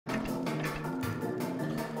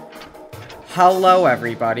Hello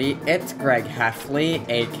everybody, it's Greg Heffley,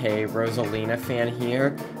 aka Rosalina Fan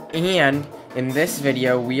here, and in this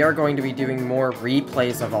video we are going to be doing more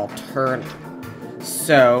replays of Alternative.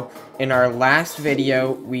 So, in our last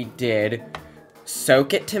video we did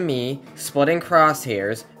Soak It to Me, Splitting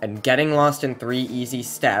Crosshairs, and Getting Lost in 3 Easy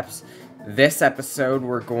Steps. This episode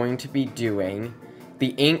we're going to be doing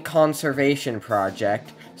the Ink Conservation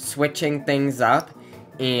Project, switching things up,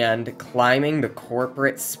 and climbing the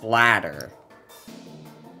corporate Splatter.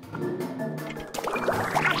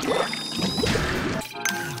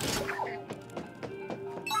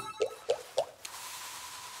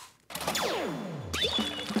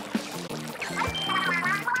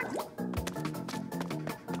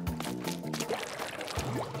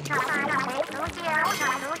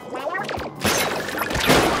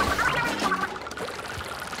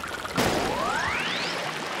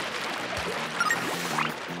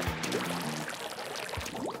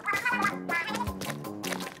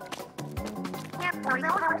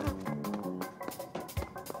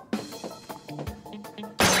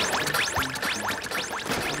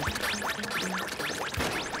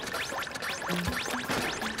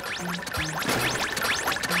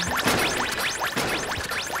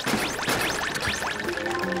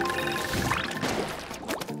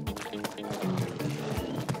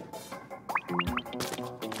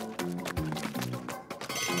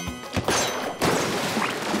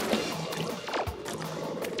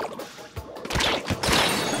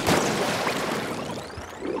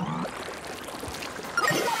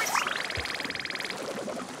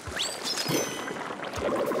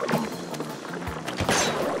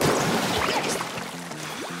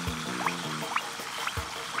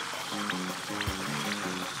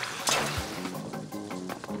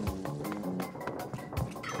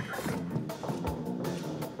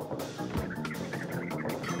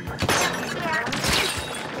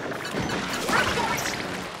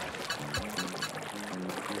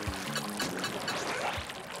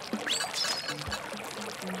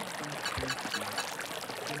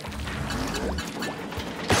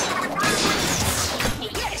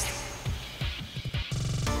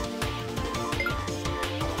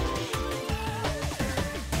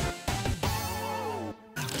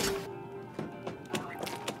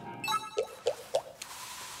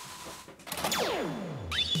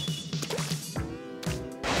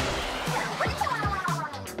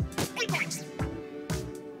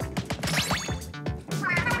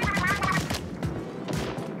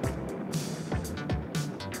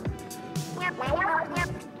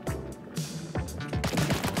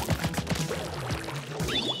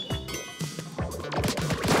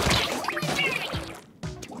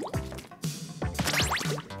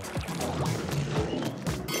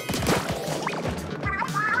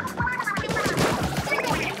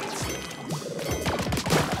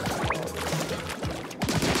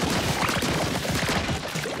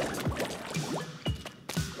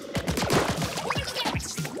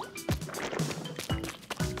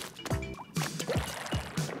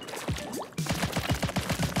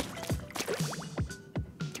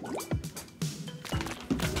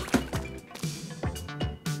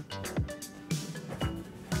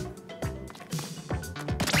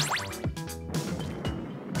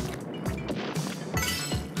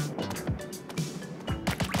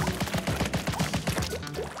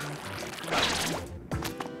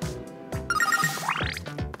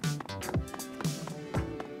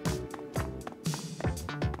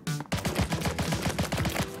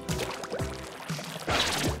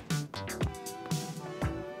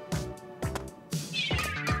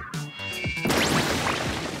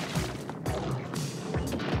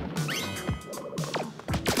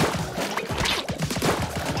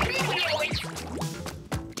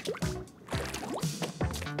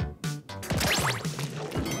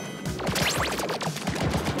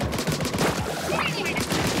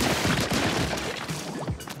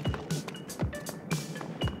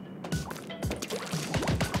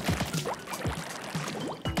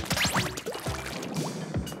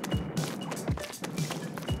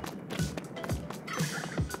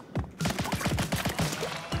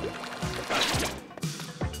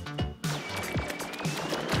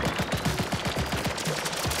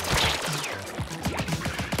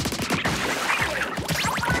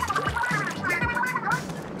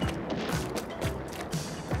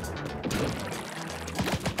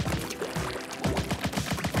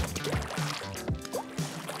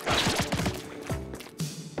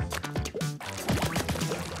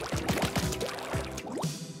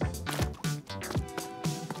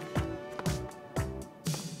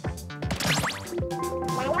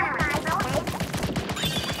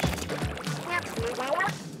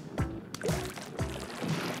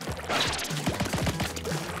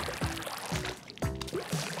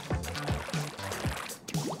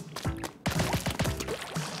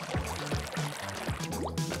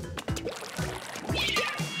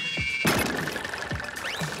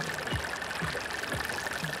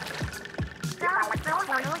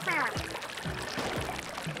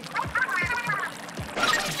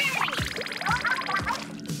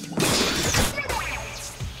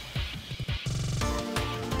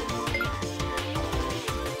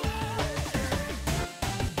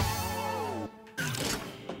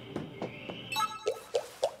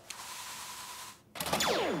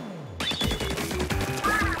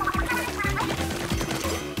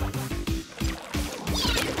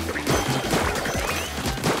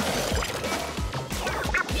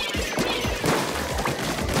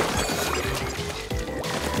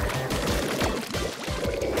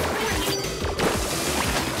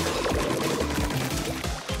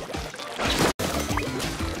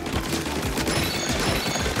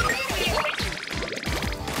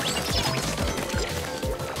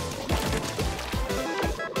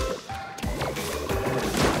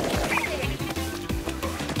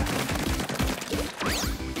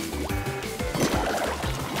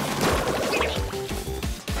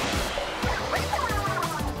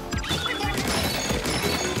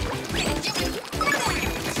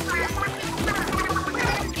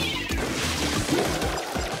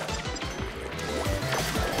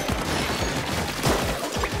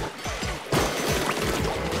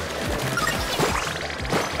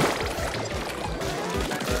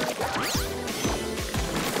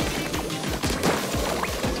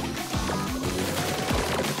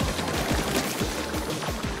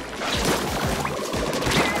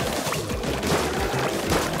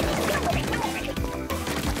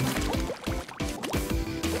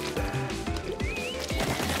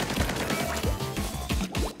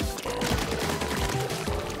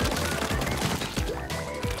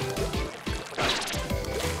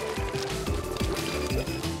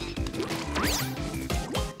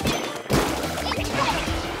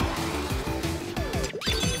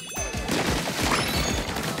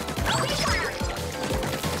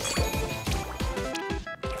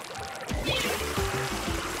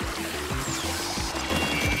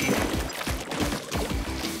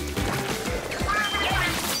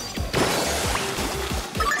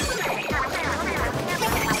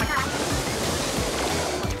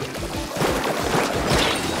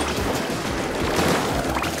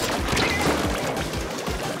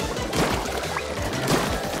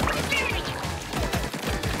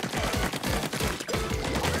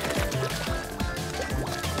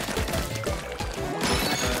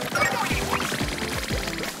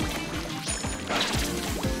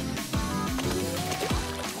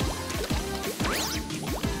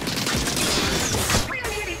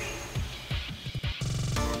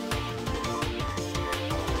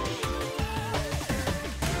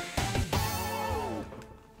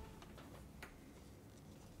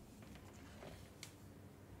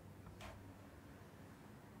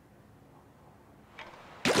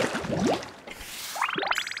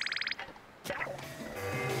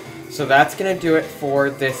 So that's gonna do it for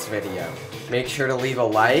this video. Make sure to leave a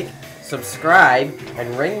like, subscribe,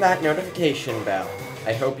 and ring that notification bell.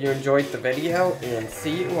 I hope you enjoyed the video, and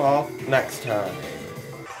see you all next time.